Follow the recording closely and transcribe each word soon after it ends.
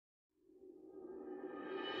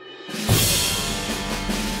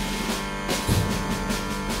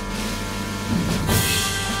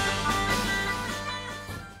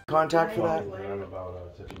contact for that?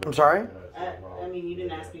 I'm sorry? I mean, you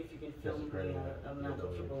didn't ask me if you can film me. I'm not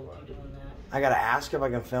comfortable with you doing that. I gotta ask if I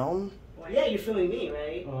can film? Well, yeah, you're filming me,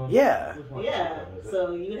 right? Yeah. Yeah,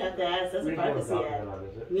 so you'd have to ask. That's a privacy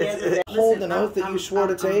act. Hold an oath that you swore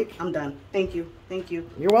to take? I'm done. Thank you. Thank you.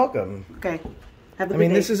 You're welcome. Okay. Have a good I mean,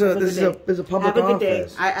 day. this is a public Have a good day.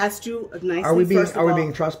 office. I asked you nicely. Are we being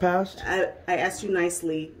being trespassed? I asked you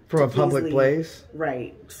nicely. From a public place?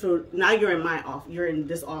 Right. So now you're in my office. You're in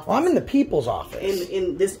this office. Well, I'm in the people's office.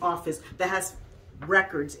 In this office that has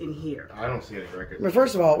records in here. I don't see any records. But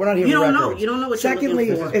first of all, we're not here for records. You don't know what Secondly,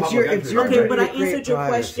 you're looking for. it's your okay, but I to create answered your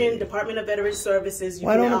privacy. question. Department of Veterans Services. You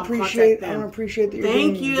well, can I don't appreciate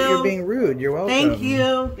that you're being rude. You're welcome. Thank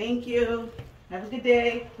you. Thank you. Have a good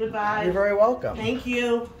day. Goodbye. You're very welcome. Thank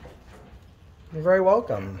you. You're very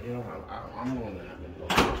welcome. You know, I'm going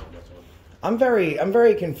to. I'm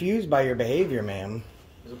very confused by your behavior, ma'am.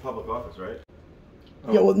 It's a public office, right?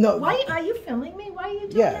 Yeah, well, no. Why are you filming me? Why are you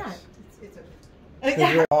doing that?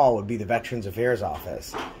 Because your hall would be the Veterans Affairs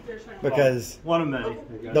office. Because one of many.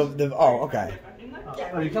 Oh, okay.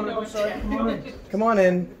 Are you coming outside? Come on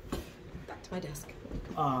in. Back to my desk.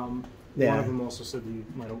 One of them also said that you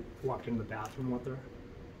might have walked into the bathroom with her.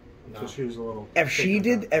 So she was a little. If she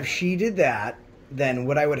did that, then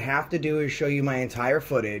what I would have to do is show you my entire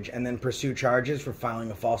footage and then pursue charges for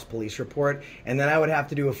filing a false police report. And then I would have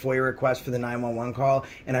to do a FOIA request for the 911 call.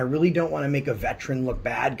 And I really don't want to make a veteran look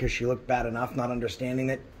bad because she looked bad enough not understanding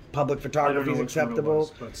that public photography is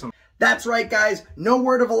acceptable. That's right, guys. No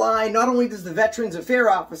word of a lie. Not only does the Veterans Affairs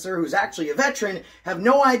officer, who's actually a veteran, have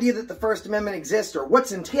no idea that the First Amendment exists or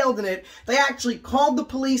what's entailed in it, they actually called the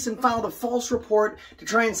police and filed a false report to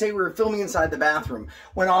try and say we were filming inside the bathroom,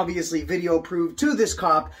 when obviously video proved to this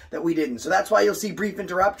cop that we didn't. So that's why you'll see brief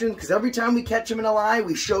interruptions, because every time we catch him in a lie,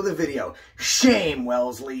 we show the video. Shame,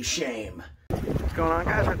 Wellesley, shame. What's going on,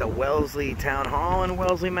 guys? We're at the Wellesley Town Hall in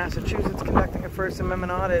Wellesley, Massachusetts, conducting a First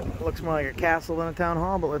Amendment audit. It looks more like a castle than a town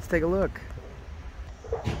hall, but let's take a look.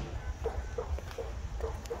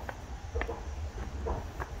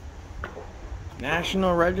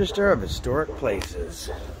 National Register of Historic Places.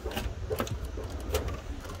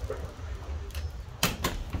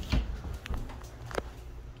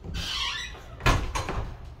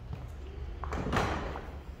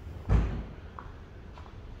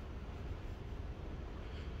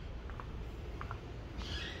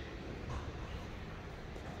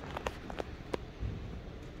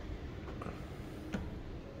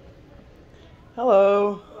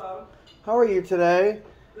 Hello. Hello. How are you today?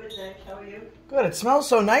 Good, thanks. How are you? Good. It smells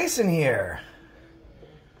so nice in here.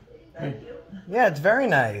 Thank you. Yeah, it's very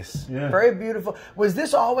nice. Yeah. Very beautiful. Was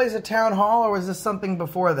this always a town hall, or was this something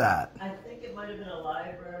before that? I think it might have been a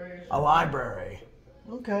library. A library.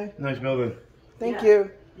 Okay. Nice building. Thank you.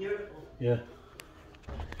 Beautiful. Yeah.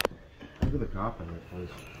 Look at the cop in that place.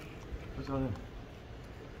 What's on him?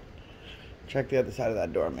 Check the other side of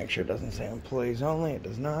that door. Make sure it doesn't say employees only. It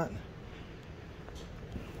does not.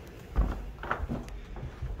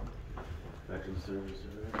 Veteran Service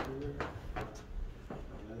Director.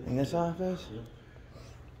 In this office?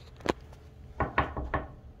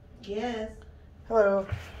 Yes. Hello.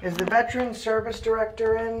 Is the Veteran Service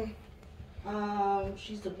Director in?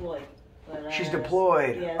 She's deployed. But She's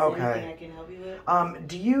deployed. Yeah, is okay. there anything I can help you with?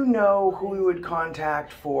 Do you know who we would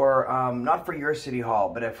contact for, not for your city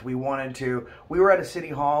hall, but if we wanted to, we were at a city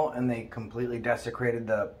hall and they completely desecrated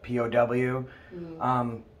the POW,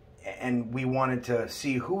 and we wanted to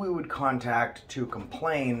see who we would contact to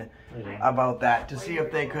complain about that, to see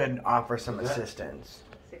if they could offer some assistance.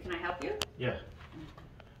 So can I help you? Yeah.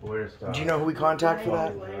 Where's Do you know who we contact for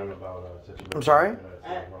that? that? I'm sorry?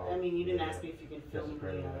 I mean, you didn't ask me if you can film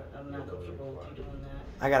me. I'm not comfortable with you doing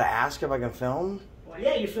that. I gotta ask if I can film?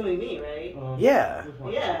 Yeah, you're filming me, right? Yeah.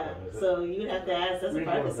 Yeah, so you'd have to ask. That's a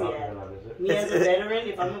privacy act. Me as a veteran,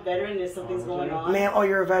 if I'm a veteran and something's going on. Ma'am, oh,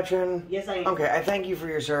 you're a veteran? Yes, I am. Okay, I thank you for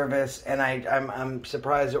your service, and I'm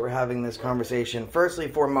surprised that we're having this conversation. Firstly,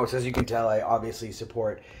 foremost, as you can tell, I obviously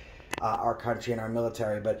support our country and our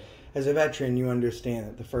military, but as a veteran, you understand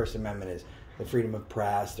that the First Amendment is the freedom of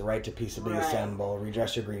press, the right to peaceably assemble,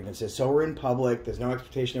 redress your grievances. So we're in public. There's no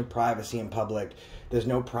expectation of privacy in public. There's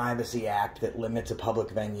no Privacy Act that limits a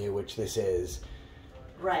public venue, which this is.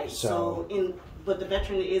 Right. But the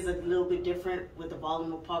veteran is a little bit different with the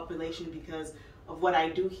volume of population because of what I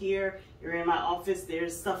do here. You're in my office.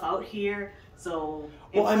 There's stuff out here. So.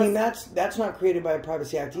 Well, I mean, that's not created by a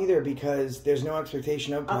Privacy Act either because there's no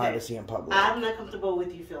expectation of privacy in public. I'm not comfortable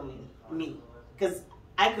with you filming me because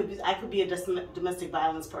I could be a domestic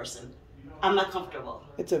violence person. I'm not comfortable.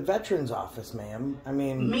 It's a veterans office, ma'am. I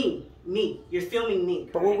mean... Me. You're filming me.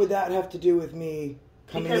 But what would that have to do with me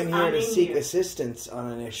coming Because in here I'm to in seek here. assistance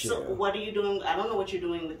on an issue. So what are you doing? I don't know what you're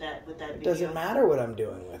doing with that It video. doesn't matter what I'm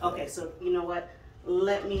doing with it. Okay, so you know what?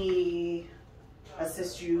 Let me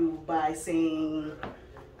assist you by saying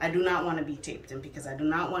I do not want to be taped, and because I do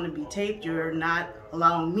not want to be taped, you're not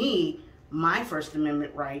allowing me my First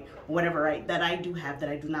Amendment right, whatever right that I do have, that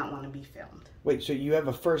I do not want to be filmed. Wait, so you have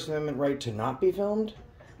a First Amendment right to not be filmed?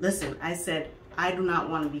 Listen, I said I do not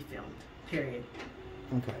want to be filmed. Period.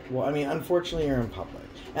 Okay. Well, I mean, unfortunately, you're in public,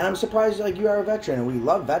 and I'm surprised. Like, you are a veteran, and we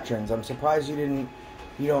love veterans. I'm surprised you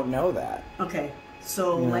don't know that. Okay,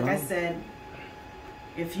 so like I said,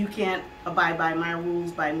 if you can't abide by my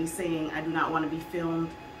rules by me saying I do not want to be filmed.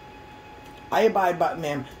 I abide by,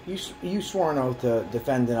 ma'am. You swore an oath to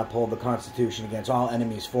defend and uphold the Constitution against all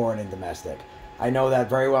enemies, foreign and domestic. I know that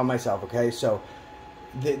very well myself. Okay, so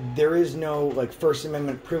there is no like First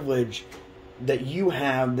Amendment privilege that you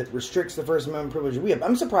have that restricts the First Amendment privilege we have.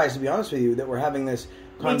 I'm surprised, to be honest with you, that we're having this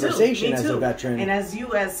conversation as a veteran. And as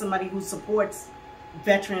somebody who supports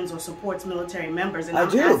veterans or supports military members, and I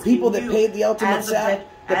do. People that paid the ultimate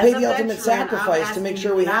sacrifice to make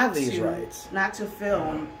sure we have these rights. Not to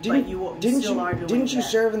film, but you still are doing Didn't you that.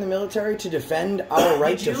 serve in the military to defend our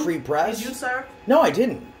right to free press? Did you serve? No, I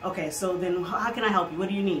didn't. Okay, so then how can I help you? What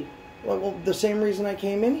do you need? Well, the same reason I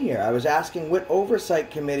came in here. I was asking what oversight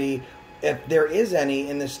committee, if there is any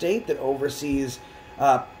in the state that oversees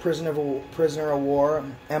prisoner of war,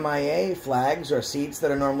 MIA flags or seats that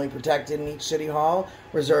are normally protected in each city hall,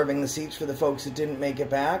 reserving the seats for the folks that didn't make it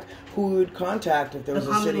back. Who would contact if there was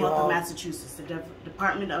a city hall? The Commonwealth of Massachusetts, the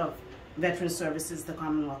Department of Veterans Services, the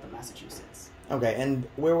Commonwealth of Massachusetts. Okay, and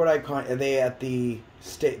where would I contact? Are they at the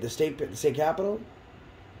state capitol?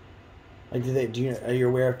 Like, are you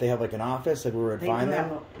aware if they have like an office, like where we would find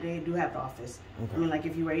them? They do have an office. Okay. I mean, like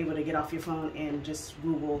if you were able to get off your phone and just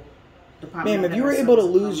Google Department. Ma'am, if you were able to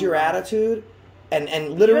lose your attitude and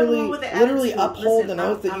literally uphold an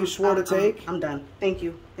oath that you swore to take. I'm done. Thank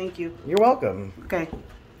you. Thank you. You're welcome. Okay.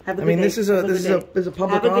 Have a good day. I mean, this is a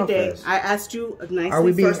public office. Have a good day. I asked you nicely. Are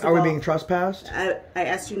we being trespassed? I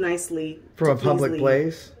asked you nicely. From a public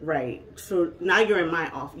place? Right. So now you're in my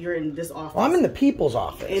office. You're in this office. Well, I'm in the people's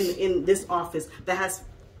office. In this office that has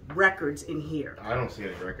records in here. I don't see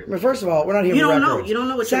any records. Well, first of all, we're not here. You don't know. You don't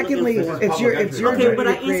know what Secondly, you're looking for. it's your okay, but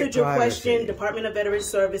I to create answered your privacy. question. Department of Veterans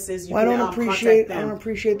Services. You well, can I don't appreciate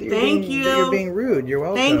that you're being rude. You're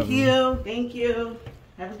welcome. Thank you. Thank you.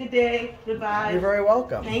 Have a good day. Goodbye. You're very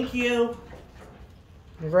welcome. Thank you.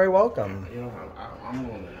 You're very welcome. You know, I'm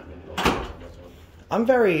willing to have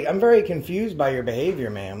it. I'm very confused by your behavior,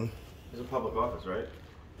 ma'am. It's a public office, right?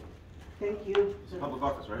 Thank you. It's a public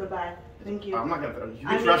office, right? Goodbye. Thank you. I'm not gonna. You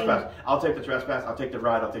can trespass. I'll take the trespass. I'll take the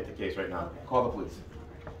ride. I'll take the case right now. Okay. Call the police.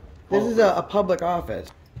 This is a public office.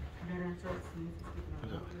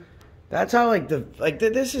 That's how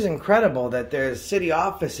this is incredible that there's city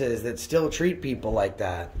offices that still treat people like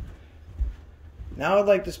that. Now I'd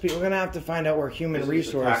like to speak. We're gonna have to find out where Human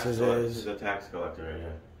Resources This is a tax collector right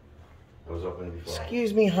here. I was open before.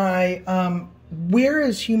 Excuse me, hi. Where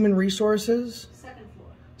is Human Resources? Second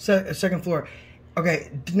floor. Second floor.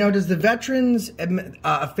 Okay. Now, does the Veterans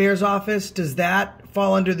Affairs Office, does that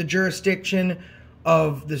fall under the jurisdiction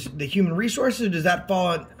of the Human Resources, or does that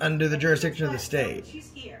fall under the jurisdiction of the state?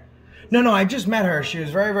 She's here. No, I just met her. She was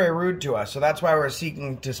very, very rude to us, so that's why we're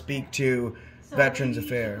seeking to speak to Veterans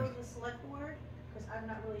Affairs. So maybe you should go to the select board, because I'm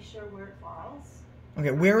not really sure where it falls.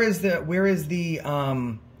 Okay, where is the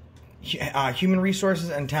Human Resources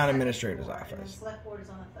and Town Administrator's And the Office? select board is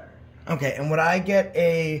on the 3rd. Okay, and would I get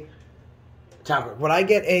a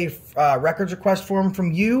records request form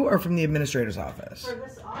from you or from the administrator's office? For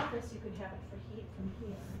this office, you could have it from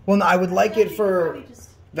here. Well, no, I would like Yeah, it you for could probably just-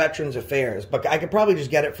 Veterans Affairs, but I could probably just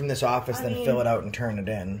get it from this office, I then mean- fill it out and turn it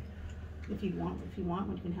in. If you want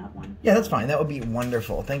one, you can have one. Yeah, that's fine. That would be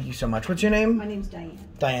wonderful. Thank you so much. What's your name? My name's Diane.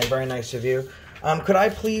 Diane, very nice of you. Could I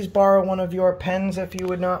please borrow one of your pens, if you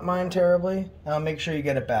would not mind terribly? I'll make sure you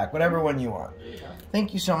get it back. Whatever one you want.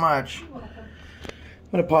 Thank you so much. I'm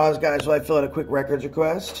going to pause, guys, while I fill out a quick records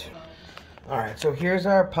request. All right, so here's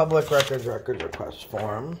our public records request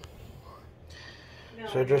form.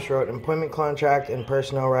 So I just wrote employment contract and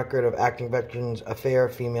personnel record of acting Veterans Affair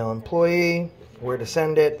female employee. Where to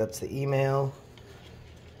send it, that's the email.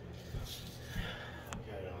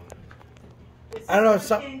 I don't know,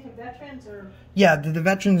 Pertaining to veterans or? Yeah, the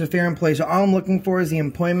Veterans Affairs employee. So all I'm looking for is the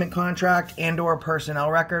employment contract and/or personnel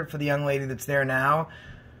record for the young lady that's there now.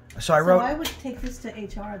 So I wrote So I would take this to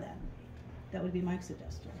HR then. That would be my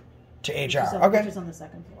suggestion. to Which HR. is Okay. Which is on the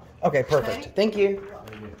 2nd floor. Okay, perfect. Okay. Thank you.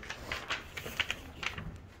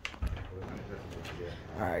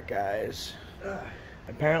 All right, guys.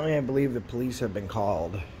 Apparently, I believe the police have been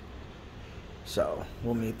called. So,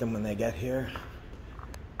 we'll meet them when they get here.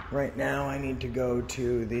 Right now, I need to go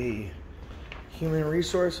to the Human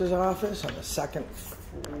Resources office on the 2nd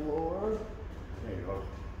floor. There you go.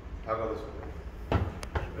 How about this one?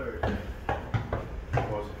 There.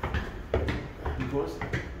 Close.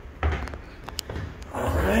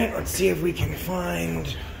 Alright, let's see if we can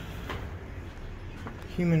find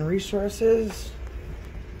Human Resources.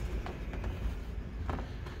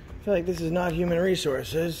 I feel like this is not Human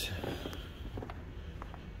Resources.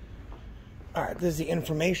 Alright, this is the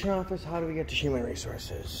Information Office. How do we get to Human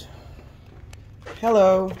Resources?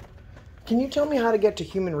 Hello. Can you tell me how to get to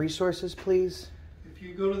Human Resources, please? If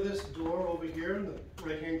you go to this door over here in the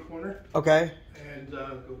right-hand corner, Okay. and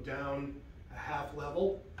go down a half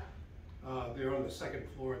level, they're on the 2nd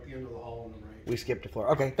floor at the end of the hall on the right. We skipped a floor.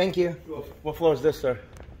 Okay, thank you. What floor is this, sir?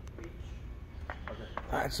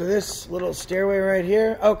 Alright, so this little stairway right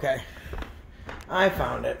here. Okay. I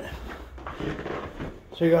found it.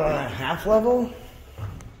 So you're going on a half level?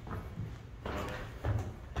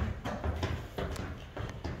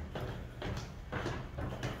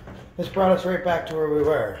 This brought us right back to where we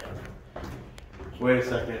were. Wait a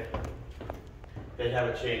second. They have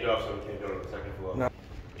it chained off so we can't go to the 2nd floor. No.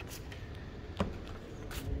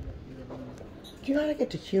 Do you know how to get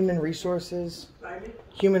to Human Resources?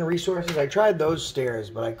 Human Resources? I tried those stairs,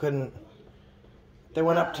 but I couldn't. They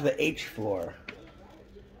went up to the H floor.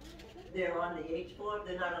 They're on the H floor?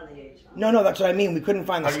 They're not on the H floor. No, that's what I mean. We couldn't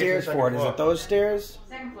find the How do you get stairs to the for it. second Is floor? it those stairs?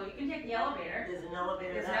 2nd floor. You can take the elevator. There's an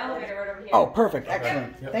elevator. There's an that way. elevator right over here. Oh, perfect.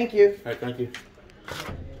 Excellent. Yep. Thank you. Alright, thank you.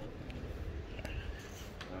 Exactly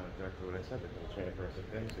what I said. They'll chain it for us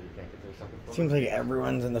again so you can't get to the 2nd floor. Seems like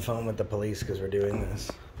everyone's on the phone with the police because we're doing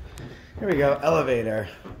this. Here we go. Elevator.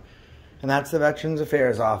 And that's the Veterans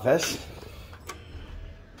Affairs office.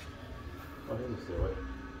 Oh, here's the stairway.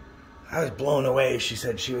 I was blown away. She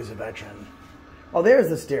said she was a veteran. Oh, there's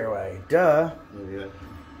the stairway. Duh. Maybe that.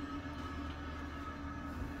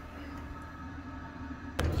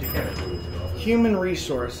 So you can't actually lose it all. Human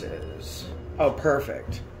Resources. Oh,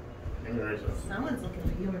 perfect. Someone's looking for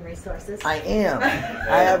human resources. I am.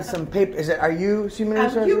 I have some paper. Are you Human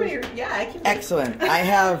Resources? Yeah, I can. Excellent. I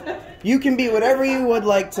have. You can be whatever you would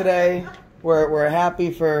like today. We're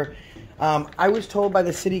happy for. I was told by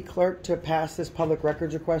the city clerk to pass this public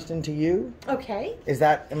records request into you. Okay, Is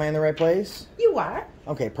that? Am I in the right place? you are.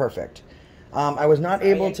 Okay, perfect. I was not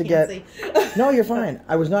Sorry, able I to can't get. see. No, you're fine.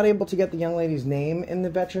 I was not able to get the young lady's name in the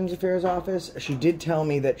Veterans Affairs office. She did tell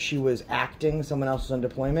me that she was acting. Someone else was on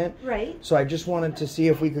deployment. Right. So I just wanted to see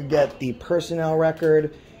if we could get the personnel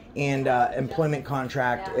record and employment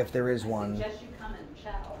contract, if there is one. Suggest you come and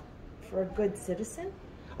shower. For a good citizen,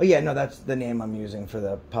 Oh yeah, no, that's the name I'm using for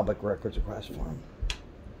the public records request form.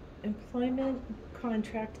 employment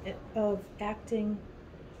contract of acting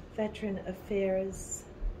veteran affairs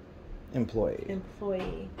Employee.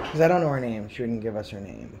 employee. Because I don't know her name. She wouldn't give us her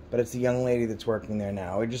name. But it's the young lady that's working there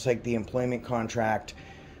now. It's just like the employment contract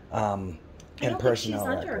and I don't personnel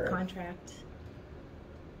think she's under record. a contract.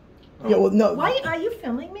 Yeah, well, no. Why are you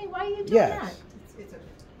filming me? Why are you doing Yes.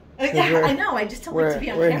 that? we're- I know. I just don't like to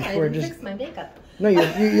be on we're- camera. I we're didn't just- fix my makeup. No,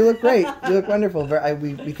 you look great. You look wonderful.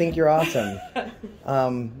 We think you're awesome.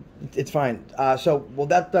 It's fine. That's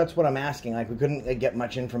what I'm asking. Like, we couldn't get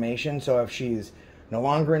much information. So if she's no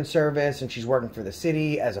longer in service and she's working for the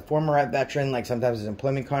city as a former veteran, like sometimes it's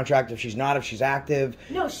employment contract. If she's not, if she's active.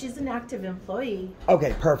 No, she's an active employee.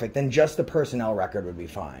 Okay, perfect. Then just the personnel record would be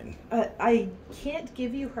fine. I can't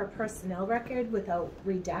give you her personnel record without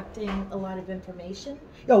redacting a lot of information.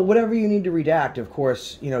 No, whatever you need to redact, of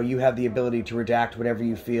course, you have the ability to redact whatever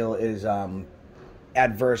you feel is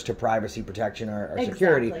adverse to privacy protection or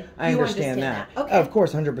security. Exactly. I You understand that. Okay. Of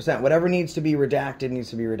course, 100%. Whatever needs to be redacted needs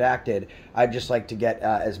to be redacted. I'd just like to get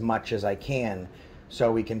as much as I can so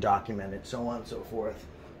we can document it, so on and so forth.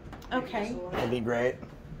 Okay. That'd be great.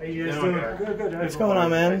 How you guys doing? Good, good. What's going on,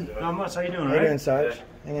 man? Not much. How you doing, How you right? doing, Sarge?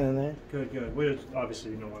 Hanging in there? Good, good. We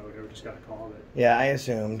obviously, why we're here. We just got a call that, Yeah, I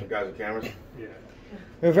assumed. The guys with cameras? yeah.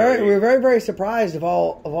 We were very surprised of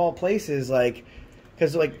all places, like,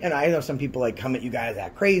 because and I know some people come at you guys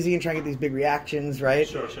act crazy and try to get these big reactions, right?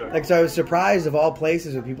 Sure. So I was surprised of all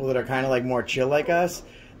places with people that are kind of more chill like us,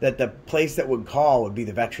 that the place that would call would be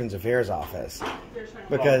the Veterans Affairs office,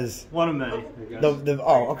 because One of many. I guess.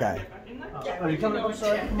 okay, Are you coming? I'm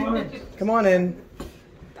sorry. Come on in. come on in.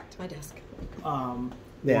 Back to my desk. One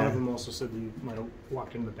Yeah. of them also said that you might have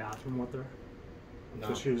walked into the bathroom with her.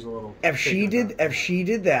 So she was a little. If she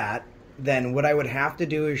did that, then what I would have to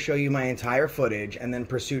do is show you my entire footage and then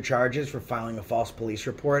pursue charges for filing a false police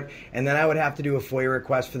report. And then I would have to do a FOIA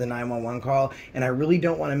request for the 911 call. And I really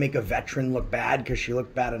don't want to make a veteran look bad because she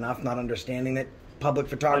looked bad enough not understanding that public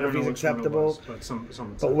photography is acceptable.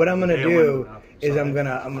 But what I'm going to do is I'm going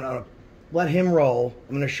to let him roll.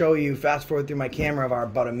 I'm going to show you, fast forward through my camera of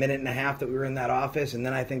about a minute and a half that we were in that office, and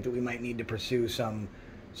then I think that we might need to pursue some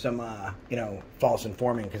false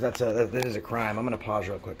informing, because that is a crime. I'm going to pause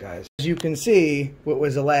real quick, guys. As you can see, what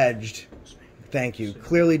was alleged, thank you,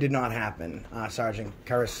 clearly did not happen. Sergeant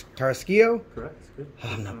Carrasquillo? Correct. Good. Oh,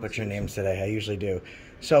 I'm not butchering names today. I usually do.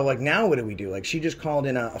 So, like, now what do we do? Like, she just called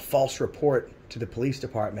in a false report to the police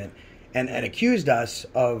department and accused us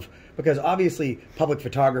of, because obviously public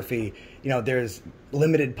photography, there's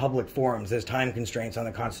limited public forums, there's time constraints on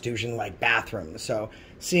the Constitution, like bathrooms. So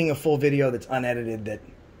seeing a full video that's unedited that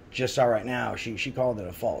just saw right now, she called it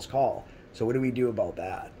a false call. So what do we do about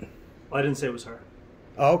that? Well, I didn't say it was her.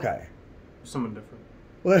 Oh, okay. Someone different.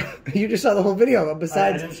 Well, you just saw the whole video, but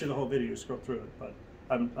besides... I didn't see the whole video, you scrolled through it, but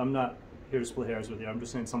I'm not here to split hairs with you. I'm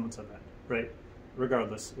just saying someone said that, right?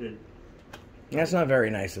 Regardless, that's not very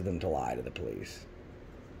nice of them to lie to the police.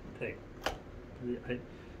 Hey,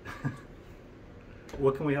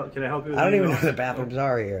 what can we help? Can I help you with? I don't even know where the bathrooms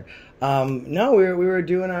are here. No, we were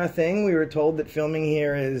doing our thing. We were told that filming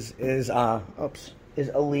here is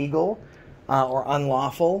illegal or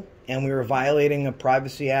unlawful, and we were violating a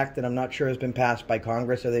privacy act that I'm not sure has been passed by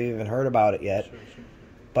Congress or they've even heard about it yet. Sure.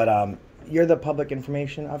 But you're the public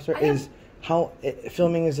information officer.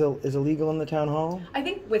 Filming is illegal in the town hall? I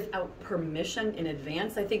think without permission in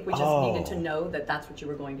advance. I think we just needed to know that that's what you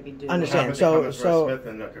were going to be doing. Understand. So Smith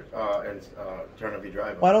and Turnerby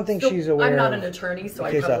Drive. Well, I don't think she's aware. I'm not an attorney, so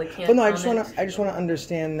I probably can't. But no, I just want to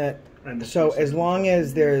understand that. So as long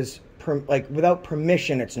as there's without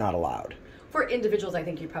permission, it's not allowed. For individuals, I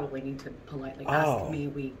think you probably need to politely ask me.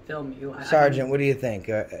 We film you. Sergeant, what do you think?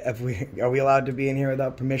 Are we allowed to be in here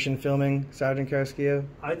without permission filming, Sergeant Carrasquillo?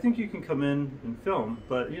 I think you can come in and film,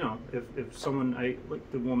 but if someone,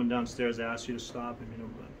 like the woman downstairs, asks you to stop,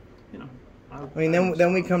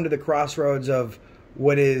 then we come to the crossroads of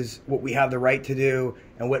what we have the right to do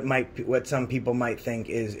and what some people might think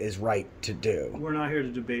is right to do. We're not here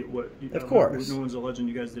to debate what. Of course, no one's alleging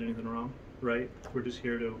you guys did anything wrong, right? We're just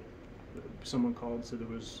here to. Someone called, said there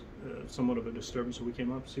was somewhat of a disturbance, so we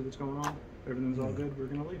came up to see what's going on. Everything's all good. We're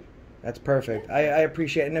going to leave. That's perfect. I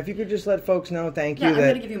appreciate it. And if you could just let folks know, thank you. Yeah, I'm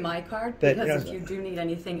going to give you my card, because if you do need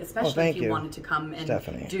anything, especially if you wanted to come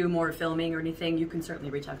and do more filming or anything, you can certainly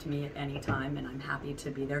reach out to me at any time, and I'm happy to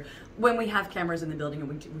be there. When we have cameras in the building, and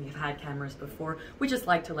we've had cameras before, we just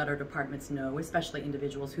like to let our departments know, especially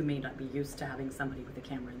individuals who may not be used to having somebody with a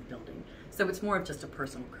camera in the building. So it's more of just a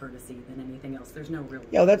personal courtesy than anything else. There's no real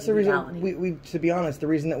that's the reason, we to be honest, the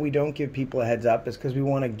reason that we don't give people a heads up is because we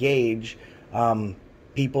want to gauge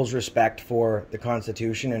people's respect for the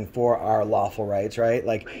Constitution and for our lawful rights, right?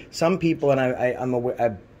 Like some people, and I'm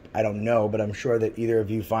aware, I don't know, but I'm sure that either of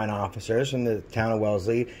you fine officers from the town of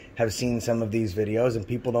Wellesley have seen some of these videos, and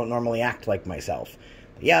people don't normally act like myself.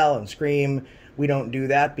 They yell and scream. We don't do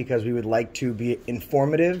that because we would like to be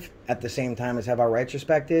informative at the same time as have our rights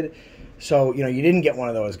respected. So, you didn't get one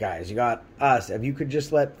of those guys. You got us. If you could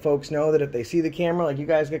just let folks know that if they see the camera, like you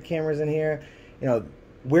guys got cameras in here,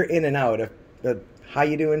 we're in and out. How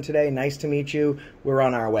you doing today? Nice to meet you. We're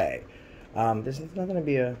on our way. There's nothing to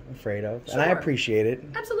be afraid of. Sure. And I appreciate it.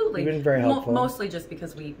 Absolutely. You've been very helpful. Mostly just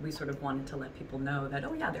because we sort of wanted to let people know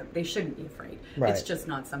that, they shouldn't be afraid. Right. It's just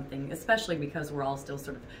not something, especially because we're all still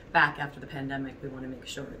sort of back after the pandemic, we want to make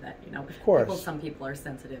sure that, of course. Some people are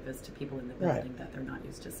sensitive as to people in the building that they're not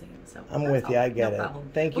used to seeing. So I'm with you. I get it. Problem.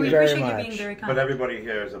 Thank you very much. We appreciate you being very kind. But everybody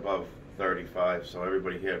here is above 35, so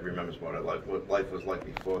everybody here remembers what life was like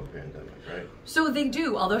before the pandemic, right? So they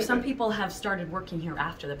do, although some people have started working here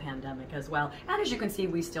after the pandemic as well. And as you can see,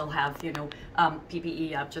 we still have,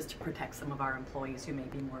 PPE up just to protect some of our employees who may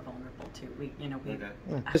be more vulnerable too.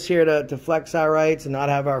 Just here to flex our rights and not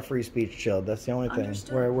have our free speech chilled. That's the only thing.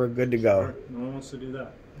 Understood. We're good to go. Sure. No one wants to do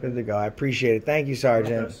that. Good to go. I appreciate it. Thank you,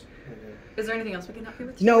 Sergeant. Yes. Is there anything else we can help you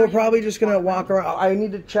with? No, we're probably just going to walk around. I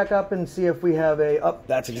need to check up and see if we have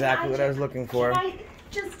that's exactly what I was looking for. Can I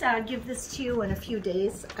just give this to you in a few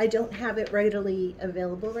days? I don't have it readily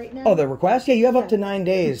available right now. Oh, the request? Yeah, you have up to 9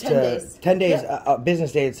 days. 10 days. 10 days, Yep.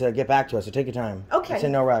 Business days to get back to us, so take your time. Okay. It's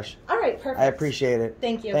in no rush. All right, perfect. I appreciate it.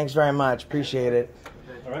 Thank you. Thanks very much. Appreciate it.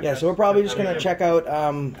 All right, Yeah, so we're probably just going to check out,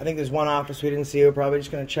 I think there's one office we didn't see. We're probably just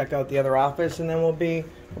going to check out the other office, and then we'll be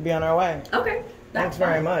on our way. Okay. Thanks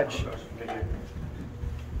very much.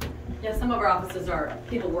 Yeah, some of our offices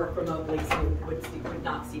people work remotely, so would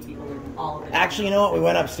not see people in all of it. Actually, you know what? We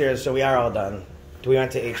went upstairs, so we are all done. We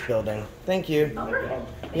went to H building. Thank you. Oh,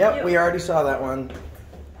 perfect. Yep, we already saw that one.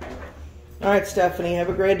 All right, Stephanie, have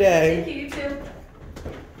a great day. Thank you, you too.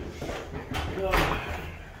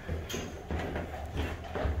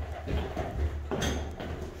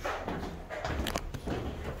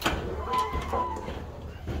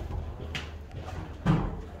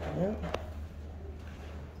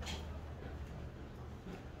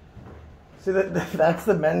 See, that's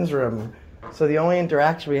the men's room. So the only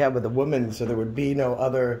interaction we have with the women, so there would be no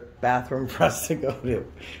other bathroom for us to go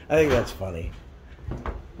to. I think that's funny.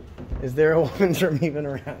 Is there a women's room even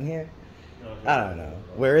around here? I don't know.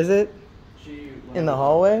 Where is it? In the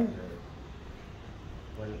hallway?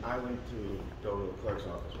 When I went to go to the clerk's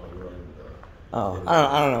office while you were in the... Oh,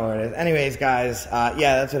 I don't know where it is. Anyways, guys,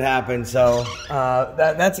 yeah, that's what happened. So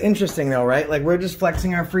that's interesting, though, right? Like, we're just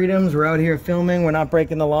flexing our freedoms. We're out here filming. We're not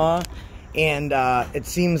breaking the law. And it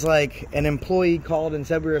seems like an employee called and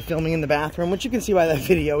said we were filming in the bathroom, which you can see by that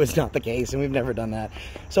video is not the case, and we've never done that.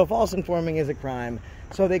 So false informing is a crime.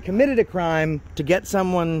 So they committed a crime to get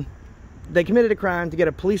someone... They committed a crime to get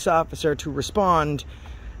a police officer to respond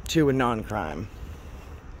to a non-crime.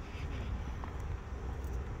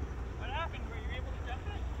 What happened? Were you able to jump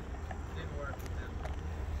it? Didn't work with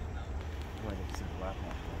them.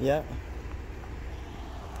 Yeah.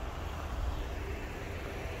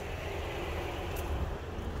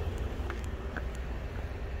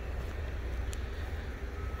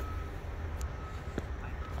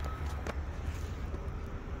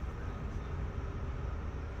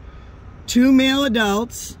 Two male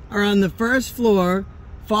adults are on the first floor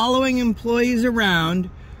following employees around,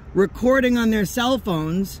 recording on their cell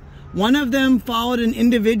phones. One of them followed an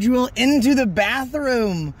individual into the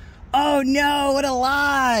bathroom. Oh no, what a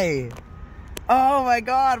lie. Oh my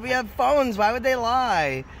God, we have phones. Why would they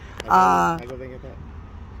lie?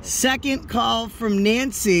 Second call from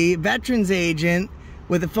Nancy, veterans agent,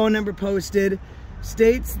 with a phone number posted,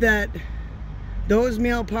 states that those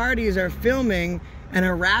male parties are filming and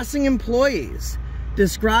harassing employees.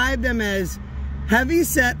 Describe them as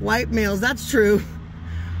heavy-set white males. That's true.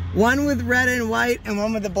 One with red and white and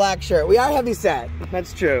one with a black shirt. We are heavy-set.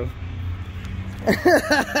 That's true.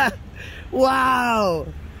 Wow.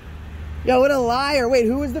 Yo, what a liar. Wait,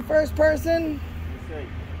 who was the first person?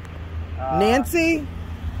 Nancy?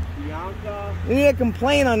 Bianca. We need a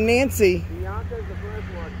complaint on Nancy. Bianca's the first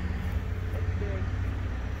one.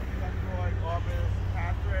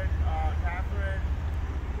 Catherine.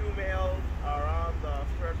 Two males are on the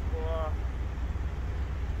first floor.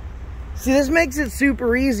 See, this makes it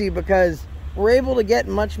super easy because we're able to get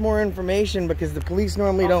much more information because the police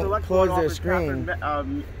normally don't close their screen.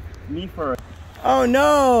 Me first. Oh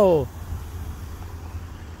no!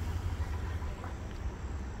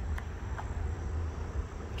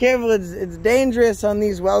 Careful, it's dangerous on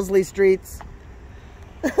these Wellesley streets.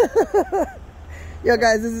 Yo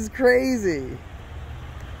guys, this is crazy.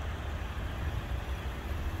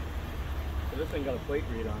 So this thing got a plate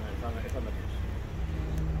read on it. It's on the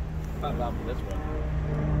not about for this one.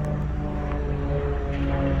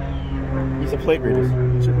 He's a plate reader.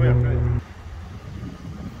 He should win, right?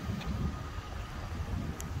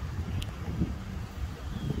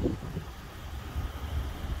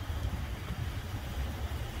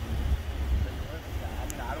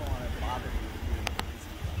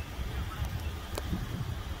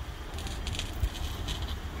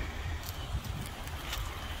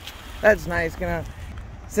 That's nice.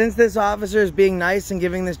 Since this officer is being nice and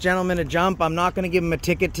giving this gentleman a jump, I'm not going to give him a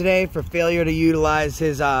ticket today for failure to utilize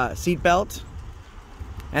his seatbelt.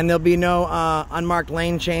 And there'll be no unmarked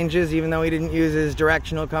lane changes, even though he didn't use his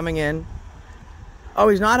directional coming in. Oh,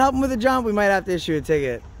 he's not helping with the jump? We might have to issue a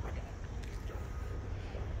ticket.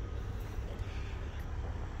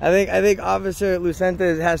 I think Officer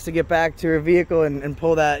Lucenta has to get back to her vehicle and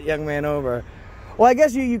pull that young man over. Well, I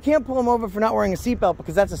guess you can't pull him over for not wearing a seatbelt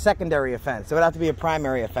because that's a secondary offense. It would have to be a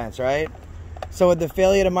primary offense, right? So would the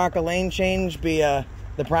failure to mark a lane change be the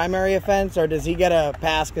primary offense, or does he get a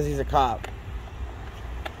pass because he's a cop?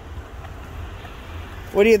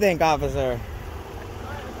 What do you think, officer?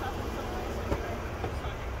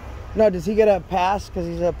 No, does he get a pass because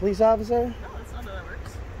he's a police officer? No, that's not how that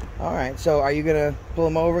works. All right, so are you going to pull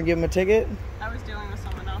him over and give him a ticket? I was dealing with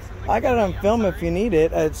someone else. In the I got it on community, film I'm if you need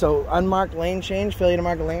it. So unmarked lane change, failure to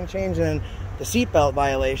mark a lane change, and then the seatbelt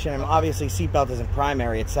violation. And obviously seatbelt isn't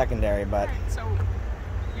primary, it's secondary, but... Right, so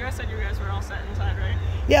you guys said you guys were all set inside, right?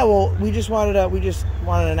 Yeah, well, we just wanted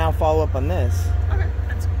to now follow up on this. Okay,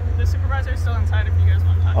 the supervisor is still inside if you guys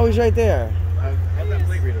want to talk. Oh, he's right there. How's that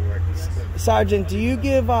plate reader work? Sergeant, do you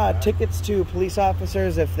give tickets to police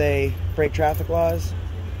officers if they break traffic laws?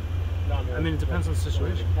 I mean, it depends on the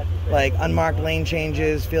situation. Like unmarked lane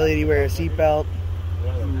changes, failure to wear a seatbelt?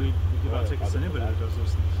 We give out tickets to anybody that does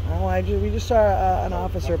those things. Oh, we just saw an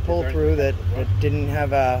officer pull through that didn't have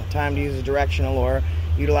time to use a directional or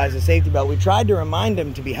utilize a safety belt. We tried to remind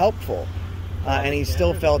him to be helpful, and he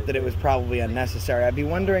still felt that it was probably unnecessary. I'd be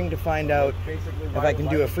wondering to find out if I can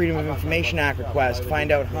do a Freedom of Information Act request,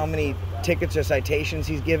 find out how many tickets or citations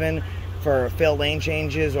he's given for failed lane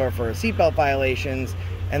changes or for seatbelt violations,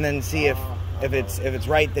 and then see if it's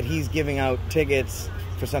right that he's giving out tickets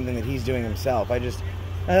for something that he's doing himself.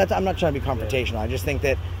 I'm not trying to be confrontational. I just think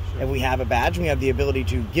that if we have a badge and we have the ability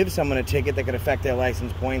to give someone a ticket that could affect their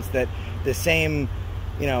license points, that the same,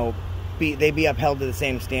 they be upheld to the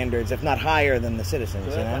same standards, if not higher than the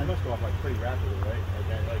citizens. So that must go off like pretty rapidly,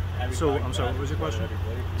 right? So I'm sorry, what was your question?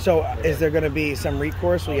 So is there going to be some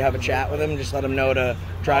recourse where you have a chat with them, just let them know to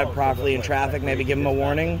drive properly in traffic, maybe give them a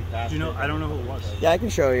warning? Do you know? I don't know who it was. Yeah, I can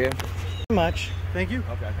show you. Thank you very much. Thank you.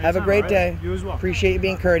 Okay. Have a great day. You as well. Appreciate you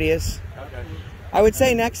being courteous. Okay. I would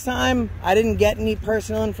say next time, I didn't get any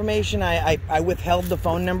personal information. I withheld the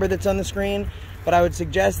phone number that's on the screen, but I would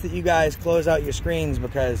suggest that you guys close out your screens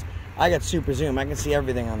because I got super zoom. I can see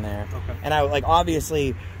everything on there. Okay. And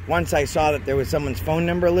obviously, once I saw that there was someone's phone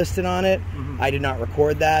number listed on it, I did not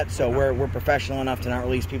record that. So we're professional enough to not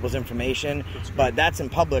release people's information. But that's in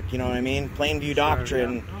public, you know what I mean? Plainview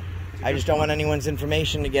doctrine. Yeah. I just don't want anyone's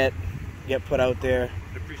information to get put out there.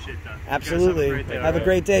 I appreciate that. Absolutely. Have a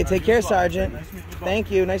great day. Take care, Sergeant. Thank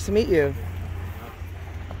you. Nice to meet you.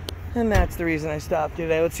 And that's the reason I stopped you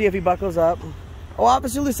today. Let's see if he buckles up. Oh,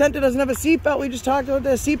 Officer Lucenta doesn't have a seatbelt. We just talked about the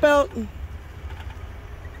seatbelt.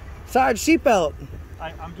 Sarge, seatbelt.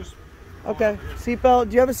 I'm just... Okay, seatbelt.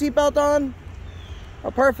 Do you have a seatbelt on?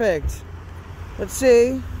 Oh, perfect. Let's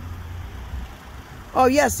see. Oh,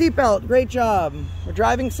 yeah, seatbelt. Great job. We're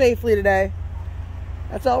driving safely today.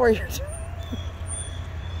 That's all we're here to.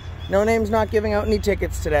 No Name's not giving out any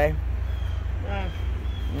tickets today.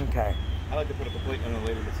 Okay. I'd like to put a complaint on the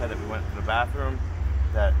lady that said that we went to the bathroom,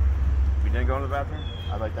 that we didn't go in the bathroom.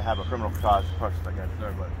 I'd like to have a criminal cause process against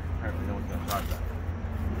her, but apparently no one's going to charge that.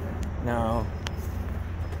 No.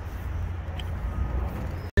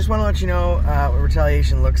 Just want to let you know what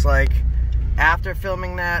retaliation looks like. After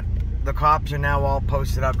filming that, the cops are now all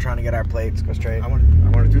posted up trying to get our plates. Go straight. I want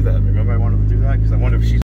to do that. Remember I wanted to do that? Because I wonder if she's